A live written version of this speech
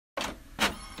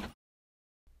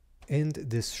In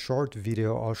this short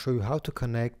video, I'll show you how to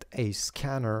connect a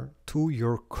scanner to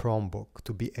your Chromebook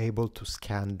to be able to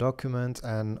scan documents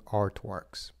and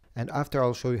artworks. And after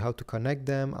I'll show you how to connect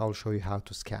them, I'll show you how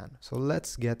to scan. So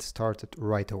let's get started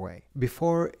right away.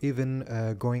 Before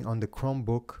even going on the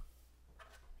Chromebook,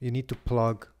 you need to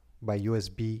plug by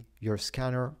USB your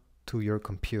scanner to your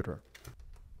computer.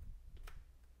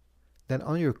 Then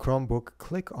on your Chromebook,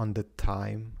 click on the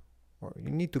time, or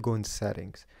you need to go in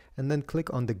settings, and then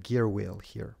click on the gear wheel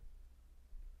here.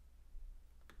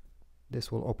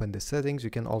 This will open the settings. You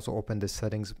can also open the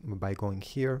settings by going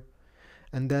here.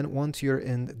 And then once you're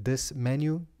in this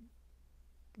menu,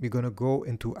 you're going to go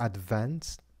into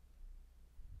Advanced,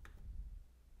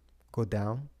 go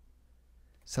down,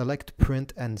 select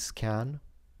Print and Scan,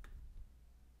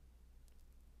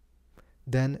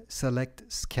 then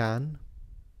select Scan.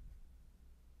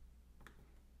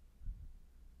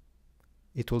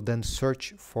 It will then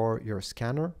search for your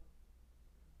scanner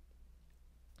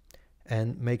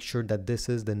and make sure that this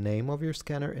is the name of your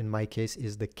scanner. In my case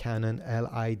is the Canon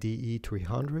LIDE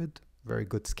 300. Very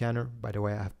good scanner. By the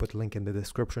way, I have put a link in the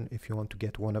description if you want to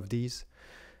get one of these.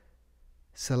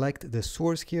 Select the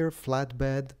source here,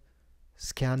 flatbed,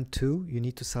 scan to. You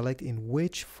need to select in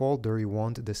which folder you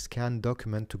want the scanned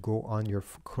document to go on your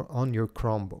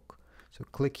Chromebook. So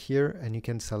click here and you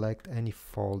can select any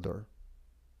folder.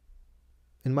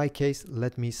 In my case,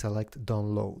 let me select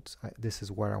downloads. This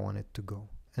is where I want it to go.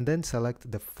 And then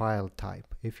select the file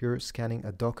type. If you're scanning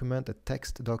a document, a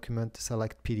text document,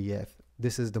 select PDF.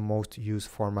 This is the most used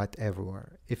format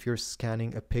everywhere. If you're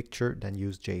scanning a picture, then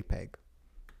use JPEG.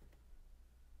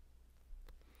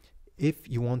 If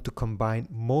you want to combine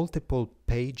multiple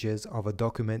pages of a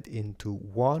document into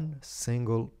one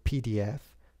single PDF,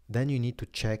 then you need to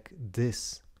check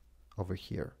this over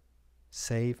here.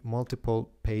 Save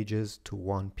multiple pages to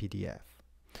one PDF.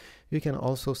 You can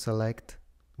also select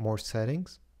more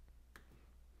settings.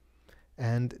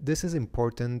 And this is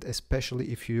important,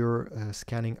 especially if you're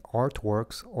scanning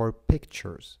artworks or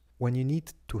pictures, when you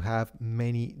need to have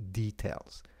many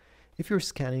details. If you're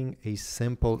scanning a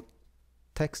simple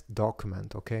text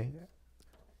document, okay,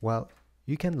 well,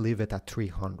 you can leave it at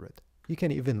 300. You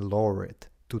can even lower it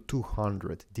to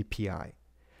 200 dpi.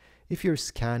 If you're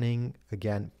scanning,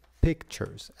 again,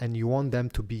 pictures and you want them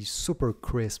to be super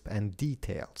crisp and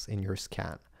details in your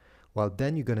scan, well,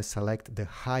 then you're going to select the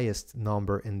highest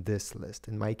number in this list.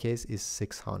 In my case is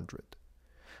 600.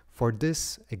 For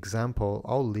this example,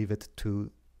 I'll leave it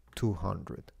to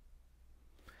 200.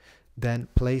 Then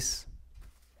place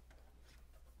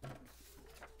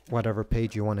whatever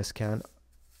page you want to scan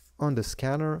on the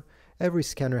scanner. Every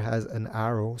scanner has an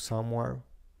arrow somewhere.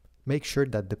 Make sure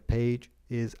that the page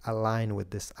is aligned with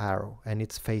this arrow and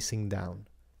it's facing down.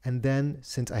 And then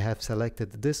since I have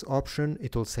selected this option,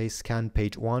 it will say scan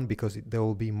page 1 because there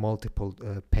will be multiple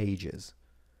pages.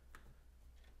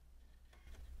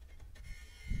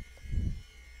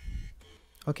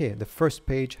 Okay, the first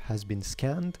page has been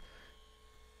scanned.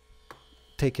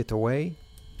 Take it away.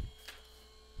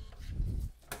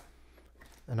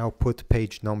 And I'll put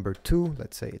page number 2.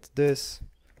 Let's say it's this.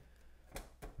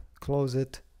 Close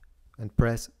it and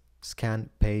press scan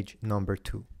page number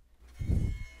 2.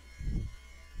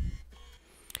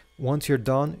 Once you're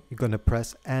done, you're going to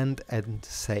press end and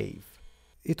save.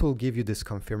 It will give you this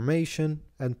confirmation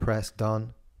and press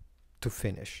done to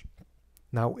finish.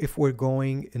 Now, if we're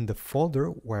going in the folder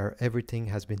where everything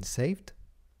has been saved,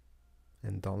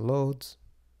 and downloads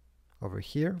over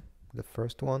here, the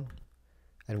first one,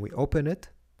 and we open it,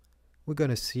 we're going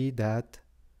to see that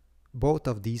both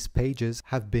of these pages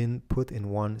have been put in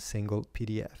one single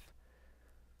PDF.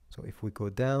 So if we go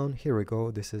down, here we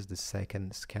go, this is the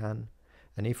second scan.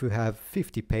 And if you have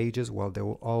 50 pages, well, they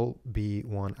will all be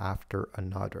one after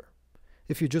another.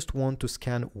 If you just want to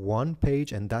scan one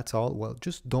page and that's all, well,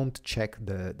 just don't check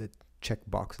the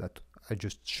checkbox that I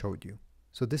just showed you.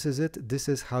 So this is it. This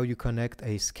is how you connect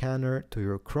a scanner to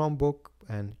your Chromebook,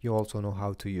 and you also know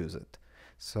how to use it.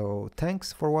 So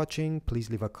thanks for watching. Please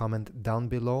leave a comment down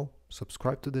below,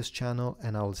 subscribe to this channel,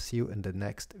 and I'll see you in the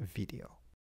next video.